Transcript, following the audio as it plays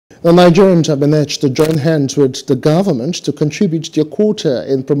The Nigerians have been urged to join hands with the government to contribute their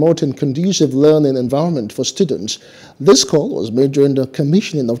quota in promoting conducive learning environment for students. This call was made during the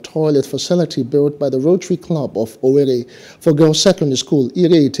commissioning of toilet facility built by the Rotary Club of Owerri for Girls Secondary School,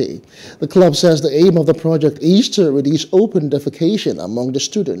 Irete. The club says the aim of the project is to reduce open defecation among the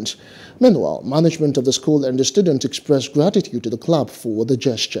students. Meanwhile, management of the school and the students expressed gratitude to the club for the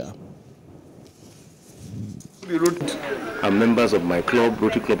gesture. Are members of my club,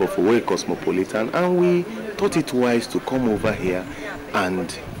 Rotary Club of Owerri Cosmopolitan, and we thought it wise to come over here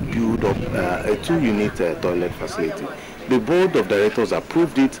and build up a 2-unit toilet facility. The board of directors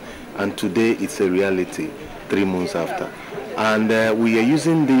approved it, and today it's a reality 3 months after. And we are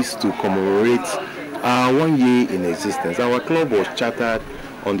using this to commemorate our 1 year in existence. Our club was chartered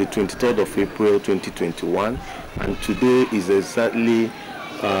on the 23rd of April 2021, and today is exactly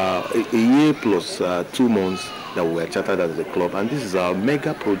a year plus 2 months that we are chartered as a club, and this is our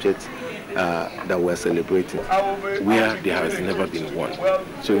mega project that we are celebrating, where there has never been one.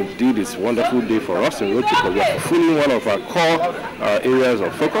 So indeed, it's a wonderful day for us in Rotary because we are fulfilling one of our core areas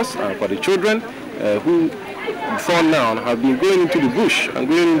of focus for the children who before now have been going into the bush and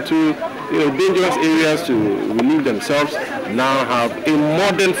going into dangerous areas to relieve themselves, now have a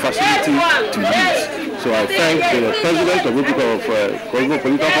modern facility to use. So I thank the president of Rotary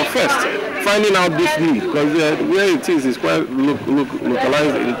Cosmopolitan for first finding out this need, because where it is quite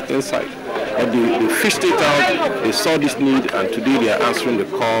localized inside. But they fished it out, they saw this need, and today they are answering the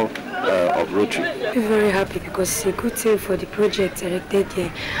call of Rotary. We're very happy because it's a good thing for the project erected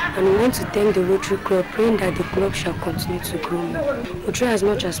here, and we want to thank the Rotary Club, praying that the club shall continue to grow more. We try as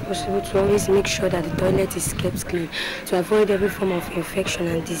much as possible to always make sure that the toilet is kept clean to avoid every form of infection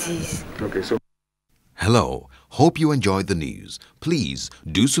and disease. Okay, so hello, hope you enjoyed the news. Please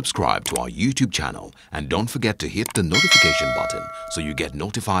do subscribe to our YouTube channel and don't forget to hit the notification button so you get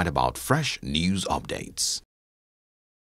notified about fresh news updates.